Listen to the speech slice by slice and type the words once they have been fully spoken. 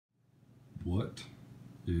What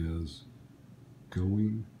is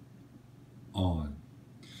going on?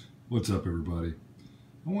 What's up, everybody?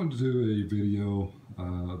 I wanted to do a video.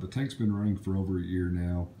 The tank's been running for over a year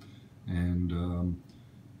now, and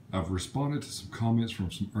I've responded to some comments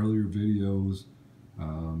from some earlier videos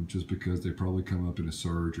just because they probably come up in a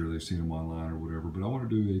search or they've seen them online or whatever. But I want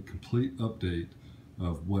to do a complete update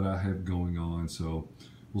of what I have going on. So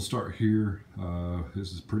we'll start here.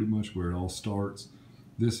 This is pretty much where it all starts.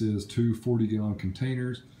 This is two 40-gallon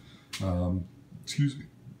containers. Excuse me.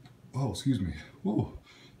 Oh, excuse me. Whoa.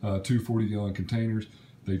 Two 40-gallon containers.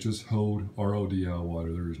 They just hold RODI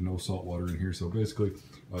water. There is no salt water in here. So basically,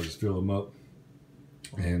 I just fill them up.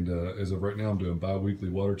 And as of right now, I'm doing bi-weekly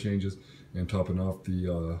water changes and topping off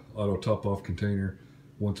the auto top-off container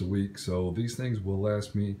once a week. So these things will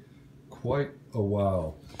last me quite a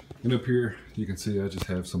while. And up here, you can see I just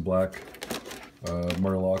have some black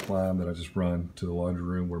Murloc line that I just run to the laundry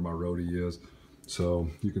room where my roadie is. So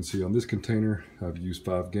you can see on this container, I've used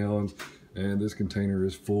 5 gallons, and this container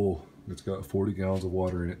is full. It's got 40 gallons of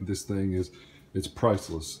water in it. And this thing it's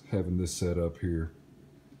priceless having this set up here.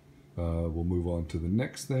 We'll move on to the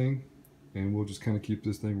next thing, and we'll just kind of keep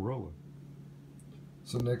this thing rolling.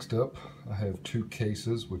 So next up, I have 2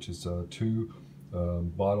 cases, which is 2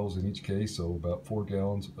 bottles in each case, so about 4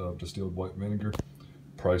 gallons of distilled white vinegar.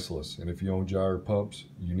 Priceless. And if you own Gyre pumps,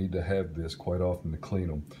 you need to have this quite often to clean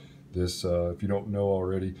them. This, if you don't know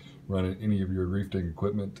already, running any of your reef tank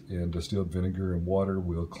equipment in distilled vinegar and water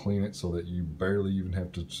will clean it so that you barely even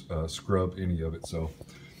have to scrub any of it. So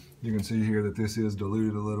you can see here that this is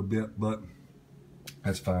diluted a little bit, but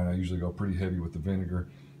that's fine. I usually go pretty heavy with the vinegar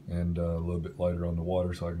and a little bit lighter on the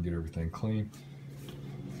water so I can get everything clean.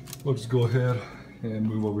 We'll just go ahead and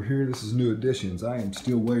move over here. This is new additions. I am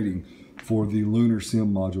still waiting for the lunar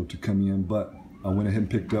sim module to come in, but I went ahead and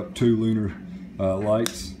picked up 2 lunar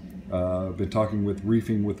lights. I've been talking with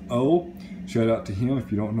Reefing with O. Shout out to him.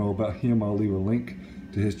 If you don't know about him, I'll leave a link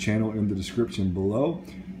to his channel in the description below.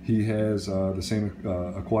 He has the same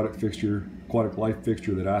aquatic life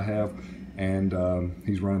fixture that I have, and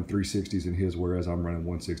he's running 360s in his, whereas I'm running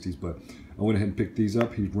 160s. But I went ahead and picked these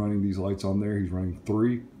up. He's running these lights on there. He's running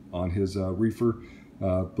 3 on his Reefer.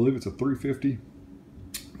 I believe it's a 350.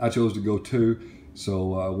 I chose to go 2,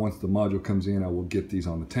 so once the module comes in, I will get these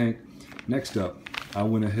on the tank. Next up, I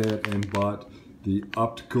went ahead and bought the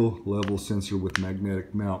optical level sensor with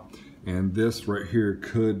magnetic mount, and this right here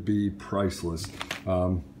could be priceless.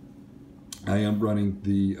 I am running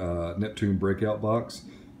the Neptune breakout box,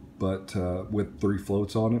 but with 3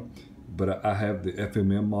 floats on it. But I have the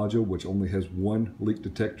FMM module, which only has 1 leak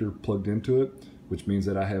detector plugged into it, which means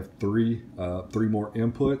that I have 3 more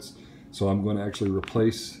inputs. So I'm going to actually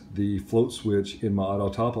replace the float switch in my auto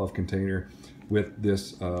top-off container with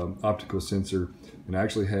this optical sensor. And I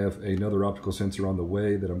actually have another optical sensor on the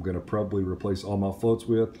way that I'm going to probably replace all my floats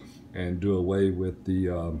with and do away with the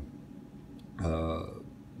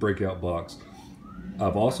breakout box.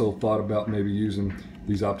 I've also thought about maybe using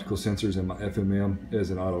these optical sensors in my FMM as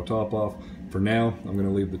an auto top-off. For now, I'm going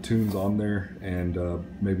to leave the tunes on there and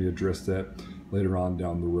maybe address that later on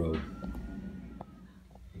down the road.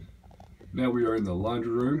 Now we are in the laundry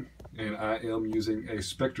room, and I am using a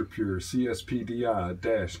SpectraPure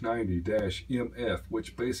CSPDI-90-MF,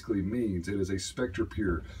 which basically means it is a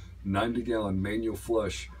SpectraPure 90-gallon manual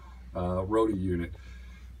flush roadie unit.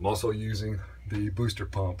 I'm also using the booster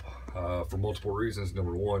pump for multiple reasons.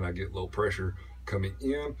 Number 1, I get low pressure coming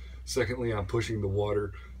in. Secondly, I'm pushing the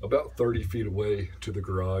water about 30 feet away to the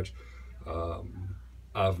garage.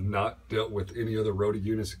 I've not dealt with any other roadie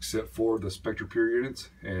units except for the SpectraPure units,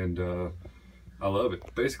 and I love it.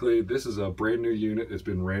 Basically, this is a brand new unit. It's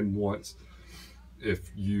been ran once.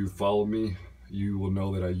 If you follow me, you will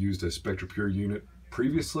know that I used a SpectraPure unit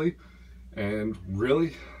previously, and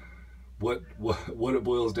really what it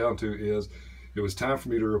boils down to is it was time for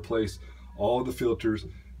me to replace all the filters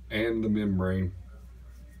and the membrane.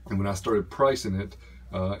 And when I started pricing it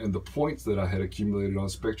and the points that I had accumulated on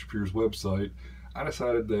SpectraPure's website, I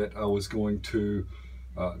decided that I was going to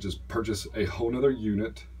just purchase a whole nother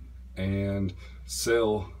unit and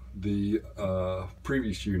sell the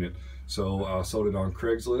previous unit. So I sold it on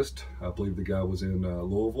Craigslist. I believe the guy was in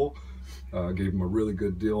Louisville. Gave him a really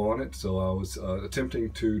good deal on it. So I was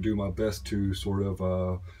attempting to do my best to sort of,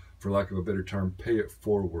 for lack of a better term, pay it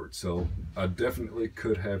forward. So I definitely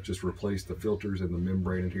could have just replaced the filters and the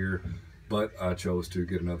membrane in here, but I chose to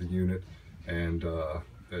get another unit, and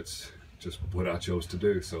that's just what I chose to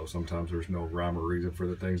do. So sometimes there's no rhyme or reason for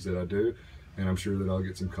the things that I do, and I'm sure that I'll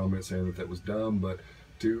get some comments saying that that was dumb, but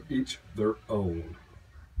to each their own.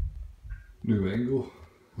 New angle,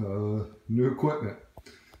 new equipment.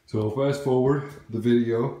 So fast forward the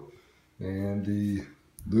video, and the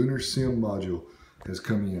lunar sim module has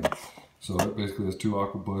come in. So it basically has two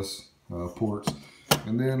Octopus ports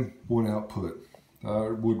and then one output.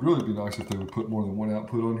 It would really be nice if they would put more than one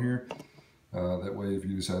output on here. That way if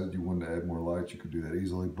you decided you wanted to add more lights, you could do that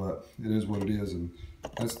easily, but it is what it is, and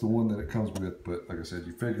that's the one that it comes with. But like I said,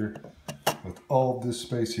 you figure with all this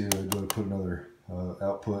space here, they'd better put another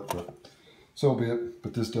output, but so be it.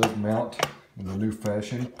 But this does mount in the new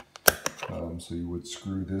fashion. So you would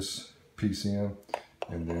screw this piece in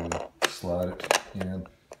and then slide it in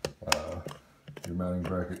your mounting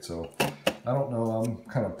bracket. So I don't know, I'm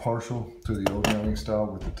kind of partial to the old mounting style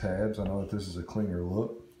with the tabs. I know that this is a cleaner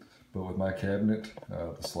look, but with my cabinet,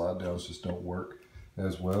 the slide downs just don't work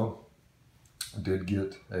as well. I did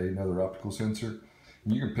get another optical sensor,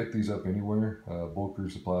 and you can pick these up anywhere. Bulker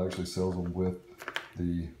Supply actually sells them with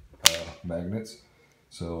the magnets.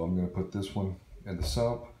 So I'm going to put this one in the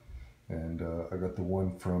sump, and I got the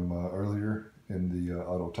one from earlier in the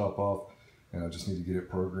auto top off, and I just need to get it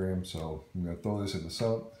programmed. So I'm going to throw this in the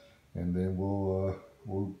sump, and then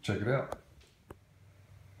we'll check it out.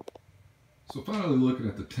 So finally looking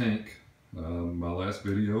at the tank, my last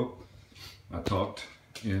video I talked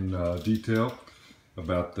in detail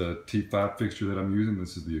about the T5 fixture that I'm using.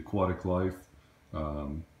 This is the Aquatic Life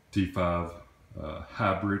T5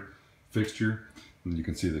 hybrid fixture, and you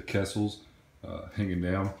can see the Kessils hanging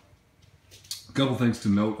down. A couple things to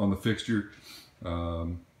note on the fixture.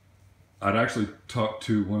 I'd actually talked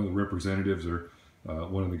to one of the representatives, or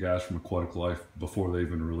one of the guys from Aquatic Life, before they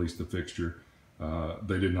even released the fixture.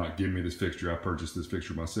 They did not give me this fixture. I purchased this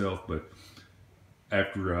fixture myself, but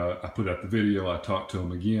after I put out the video, I talked to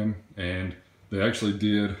them again, and they actually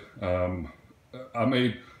did. I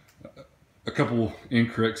made a couple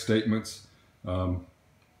incorrect statements.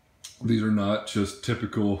 These are not just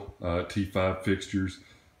typical T5 fixtures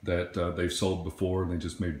that they've sold before and they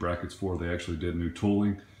just made brackets for. They actually did new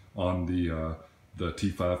tooling on the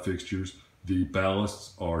T5 fixtures. The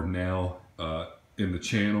ballasts are now in the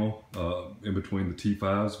channel in between the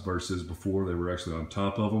T5s, versus before they were actually on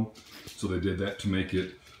top of them. So they did that to make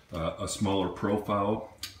it a smaller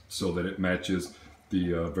profile so that it matches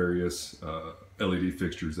the various LED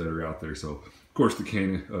fixtures that are out there. So of course the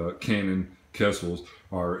Canon Kessils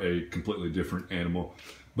are a completely different animal,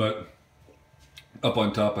 but up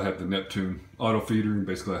on top I have the Neptune auto feeder, and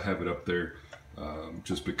basically I have it up there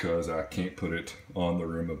just because I can't put it on the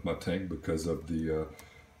rim of my tank because of the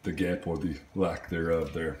gap, or the lack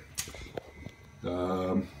thereof there.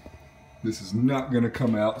 This is not going to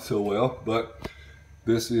come out so well, but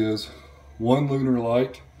this is one lunar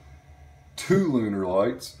light, two lunar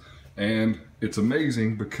lights, and it's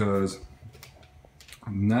amazing because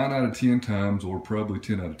 9 out of 10 times, or probably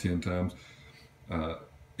 10 out of 10 times,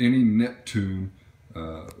 any Neptune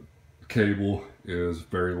cable is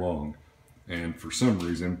very long, and for some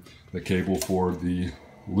reason the cable for the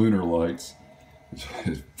lunar lights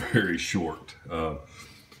is very short.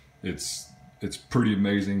 It's pretty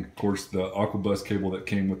amazing. Of course, the Aquabus cable that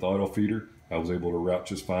came with the auto feeder, I was able to route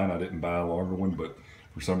just fine. I didn't buy a longer one, but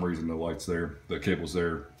for some reason the cable's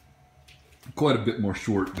there quite a bit more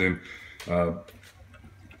short than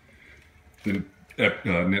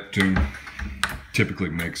Neptune typically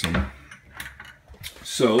makes them.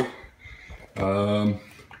 So, of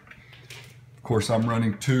course, I'm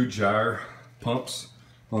running 2 Gyre pumps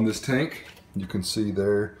on this tank. You can see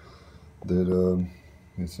there that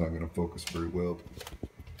it's not going to focus very well.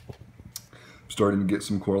 I'm starting to get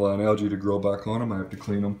some coralline algae to grow back on them. I have to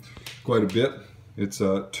clean them quite a bit. It's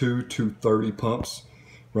 2 230 pumps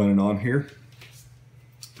running on here,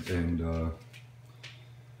 and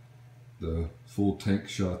the full tank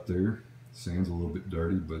shot there. Sand's a little bit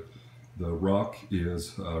dirty, but the rock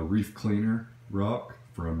is Reef Cleaner rock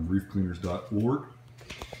from reefcleaners.org.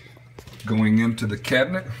 Going into the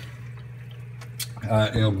cabinet, I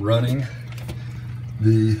am running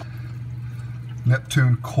the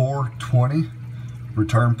Neptune Core 20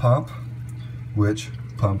 return pump, which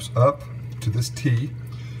pumps up to this T.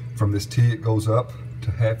 From this T it goes up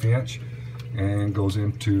to 1/2 inch and goes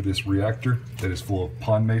into this reactor that is full of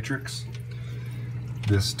pond matrix.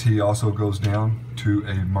 This T also goes down to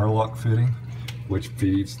a Murloc fitting, which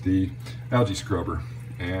feeds the algae scrubber.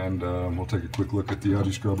 And we'll take a quick look at the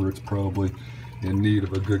algae scrubber. It's probably in need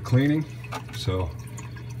of a good cleaning, so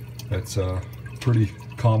that's pretty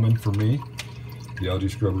common for me. The algae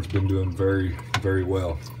scrubber's been doing very, very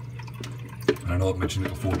well. I know I've mentioned it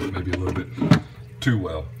before, but maybe a little bit too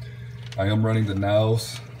well. I am running the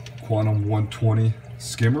Nyos Quantum 120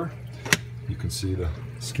 skimmer. You can see the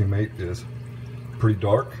skimmate is pretty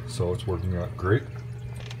dark, so it's working out great.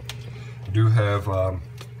 I do have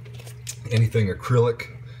anything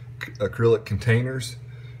acrylic containers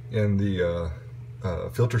in the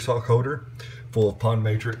filter sock holder full of pond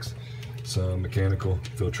matrix. Some mechanical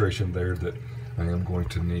filtration there that I am going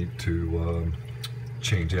to need to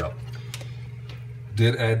change out.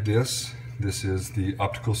 Did add this. This is the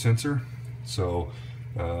optical sensor. So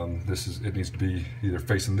it needs to be either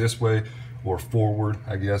facing this way or forward.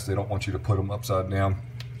 I guess they don't want you to put them upside down.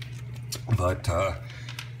 But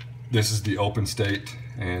this is the open state,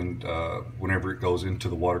 and whenever it goes into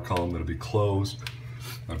the water column, it'll be closed.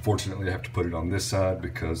 Unfortunately, I have to put it on this side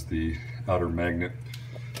because the outer magnet.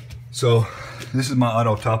 So this is my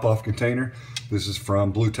auto top-off container. This is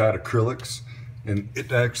from Blue Tide Acrylics, and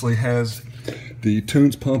it actually has the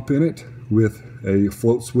Tunze pump in it with a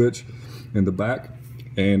float switch in the back.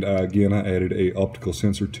 And again, I added a optical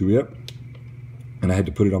sensor to it, and I had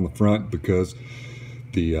to put it on the front because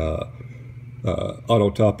the auto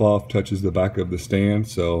top-off touches the back of the stand.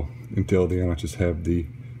 So until then, I just have the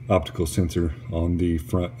optical sensor on the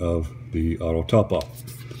front of the auto top-off.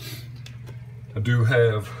 I do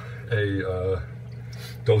have a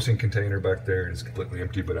dosing container back there. It's completely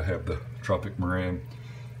empty, but I have the Tropic Moran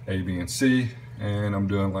A, B, and C, and I'm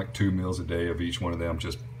doing like 2 meals a day of each one of them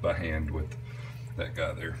just by hand with that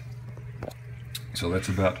guy there. So that's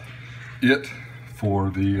about it for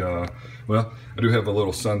the well, I do have a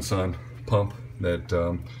little Sun pump that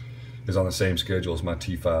is on the same schedule as my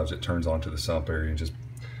T5s. It turns onto the sump area and just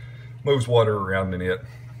moves water around in it.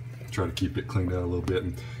 Try to keep it cleaned out a little bit.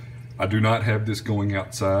 And I do not have this going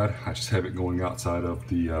outside. I just have it going outside of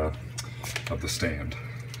the stand.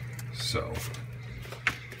 So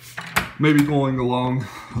maybe going along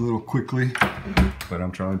a little quickly, but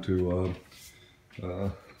I'm trying to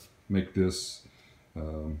make this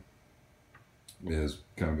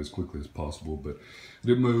as quickly as possible. But I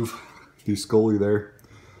did move the scully there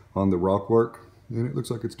on the rock work, and it looks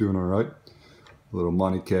like it's doing all right. A little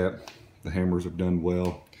Monty cap. The hammers have done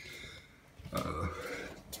well.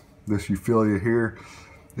 This Euphilia here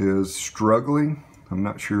is struggling. I'm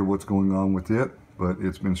not sure what's going on with it, but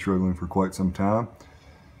it's been struggling for quite some time.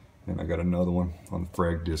 And I got another one on the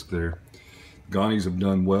frag disc there. Gonnies have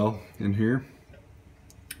done well in here.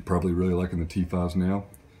 Probably really liking the T5s now.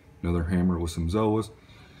 Another hammer with some Zoas.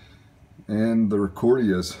 And the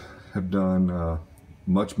Recordias have done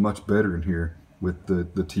much better in here with the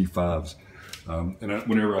T5s.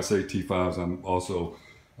 Whenever I say T5s, I'm also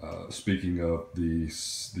speaking of the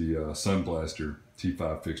Sunblaster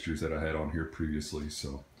T5 fixtures that I had on here previously.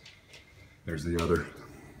 So there's the other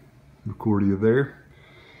Recordia there.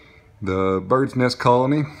 The bird's nest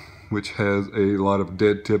colony, which has a lot of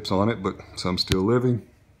dead tips on it, but some still living.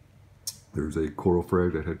 There's a coral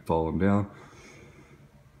frag that had fallen down.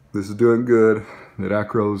 This is doing good. That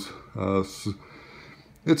Acro's,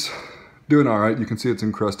 it's doing all right. You can see it's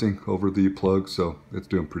encrusting over the plug, so it's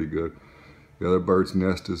doing pretty good. The other bird's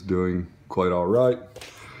nest is doing quite all right.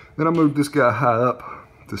 Then I moved this guy high up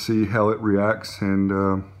to see how it reacts, and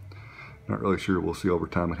not really sure. We'll see over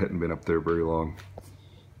time. It hadn't been up there very long.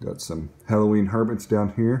 Got some Halloween hermits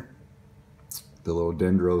down here. The little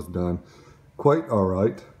dendro's done quite all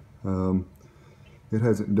right. It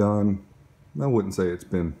hasn't done, I wouldn't say it's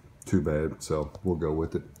been too bad, so we'll go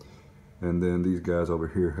with it. And then these guys over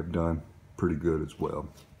here have done pretty good as well.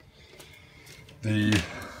 The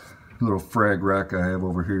little frag rack I have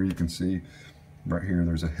over here, you can see right here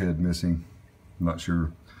there's a head missing. I'm not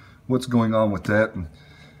sure what's going on with that. And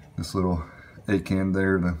this little A-can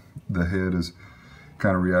there, the head is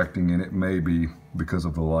kind of reacting, and it may be because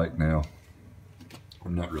of the light now.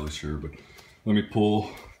 I'm not really sure, but let me pull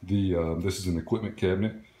the, this is an equipment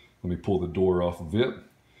cabinet. Let me pull the door off of it,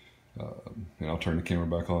 and I'll turn the camera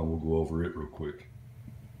back on. We'll go over it real quick.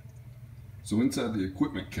 So inside the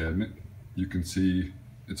equipment cabinet, you can see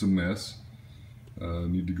it's a mess.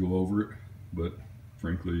 Need to go over it, but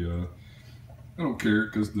frankly, I don't care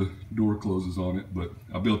because the door closes on it, but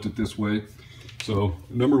I built it this way. So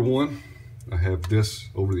number one, I have this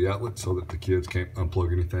over the outlet so that the kids can't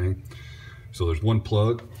unplug anything. So there's one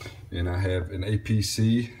plug, and I have an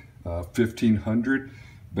APC 1500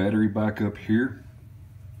 battery backup here.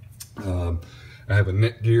 I have a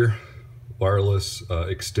Netgear wireless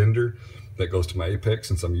extender that goes to my Apex,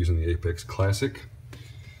 since I'm using the Apex Classic.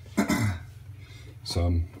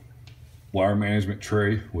 Some wire management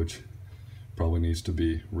tray, which probably needs to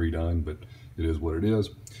be redone, but it is what it is.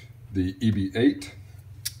 The EB8.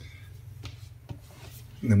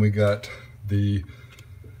 And then we got the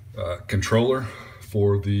controller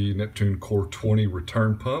for the Neptune Core 20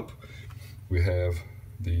 return pump. We have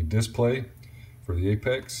the display for the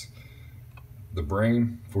Apex, the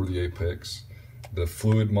brain for the Apex, the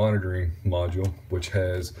fluid monitoring module, which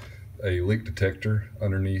has a leak detector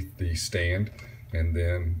underneath the stand, and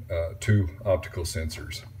then 2 optical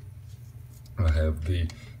sensors. I have the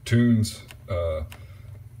Tunze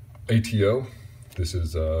ATO. This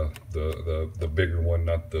is the bigger one,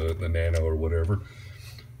 not the nano or whatever.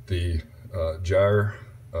 The Gyre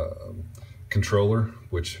controller,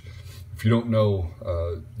 which, if you don't know,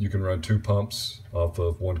 you can run 2 pumps off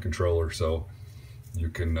of 1 controller. So you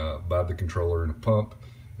can buy the controller and a pump,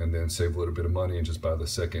 and then save a little bit of money and just buy the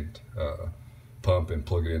second pump and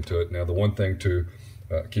plug it into it. Now, the one thing to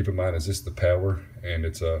keep in mind is this is the power, and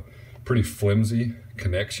it's a pretty flimsy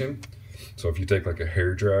connection. So if you take like a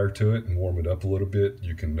hair dryer to it and warm it up a little bit,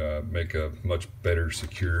 you can make a much better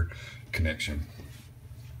secure connection.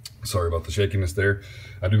 Sorry about the shakiness there.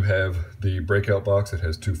 I do have the breakout box. It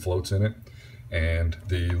has 2 floats in it, and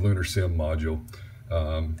the lunar sim module.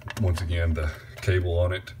 Once again, the cable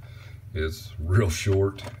on it is real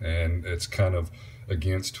short, and it's kind of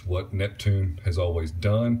against what Neptune has always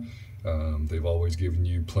done. They've always given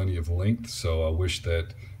you plenty of length, so I wish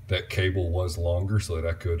that that cable was longer so that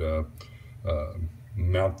I could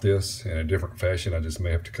mount this in a different fashion. I just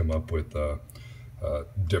may have to come up with a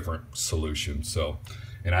different solution. So,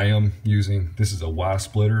 and I am using, this is a Y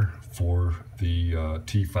splitter for the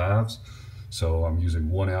T5s, so I'm using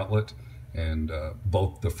 1 outlet, and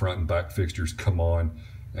both the front and back fixtures come on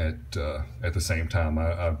at the same time.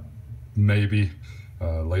 I maybe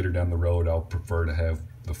later down the road I'll prefer to have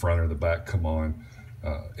the front or the back come on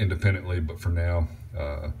independently, but for now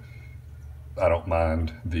I don't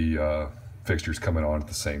mind the fixtures coming on at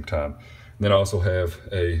the same time. And then I also have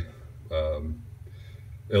a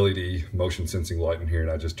LED motion sensing light in here, and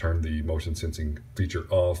I just turned the motion sensing feature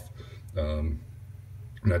off, and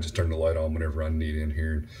I just turn the light on whenever I need in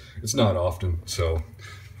here. It's not often, so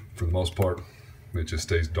for the most part it just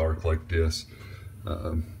stays dark like this.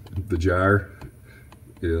 The Gyre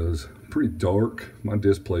is pretty dark. My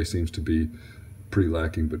display seems to be pretty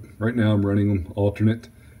lacking, but right now I'm running them alternate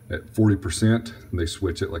at 40%, and they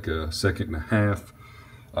switch at like a 1.5 seconds.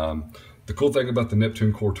 The cool thing about the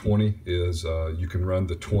Neptune Core 20 is you can run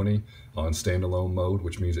the 20 on standalone mode,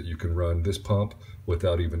 which means that you can run this pump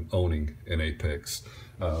without even owning an Apex.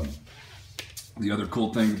 The other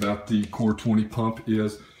cool thing about the Core 20 pump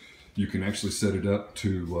is you can actually set it up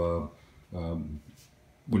to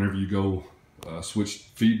whenever you go switch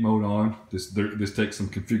feed mode on. This takes some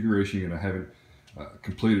configuration, and I haven't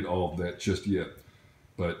completed all of that just yet.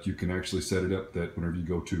 But you can actually set it up that whenever you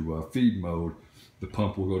go to feed mode, the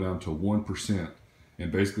pump will go down to 1%.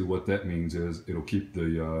 And basically what that means is it'll keep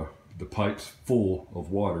the pipes full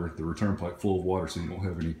of water, the return pipe full of water, so you don't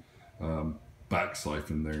have any back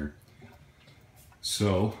siphon there.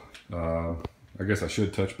 So I guess I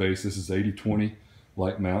should touch base. This is 80/20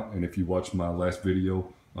 light mount, and if you watched my last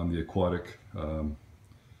video on the Aquatic Life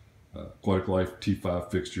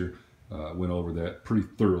T5 fixture, went over that pretty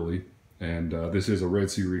thoroughly. And this is a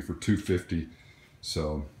Red Sea Reefer 250.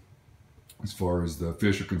 So as far as the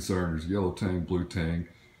fish are concerned, there's yellow tang, blue tang,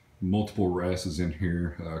 multiple wrasses in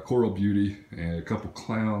here, coral beauty, and a couple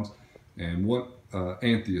clowns, and one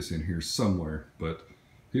anthias in here somewhere, but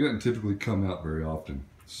he doesn't typically come out very often.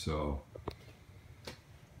 So,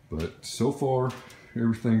 but so far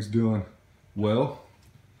everything's doing well.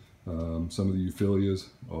 Some of the euphyllias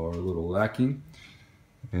are a little lacking,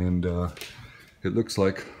 and it looks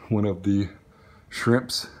like one of the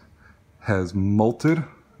shrimps has molted,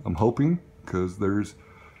 I'm hoping, because there's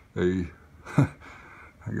a,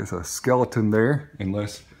 I guess a skeleton there,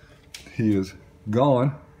 unless he is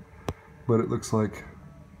gone, but it looks like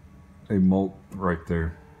a molt right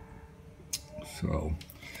there. So,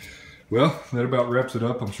 well, that about wraps it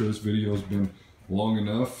up. I'm sure this video has been long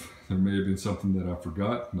enough. There may have been something that I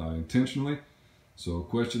forgot, not intentionally. So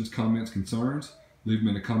questions, comments, concerns, leave them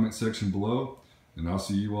in the comment section below, and I'll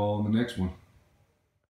see you all in the next one.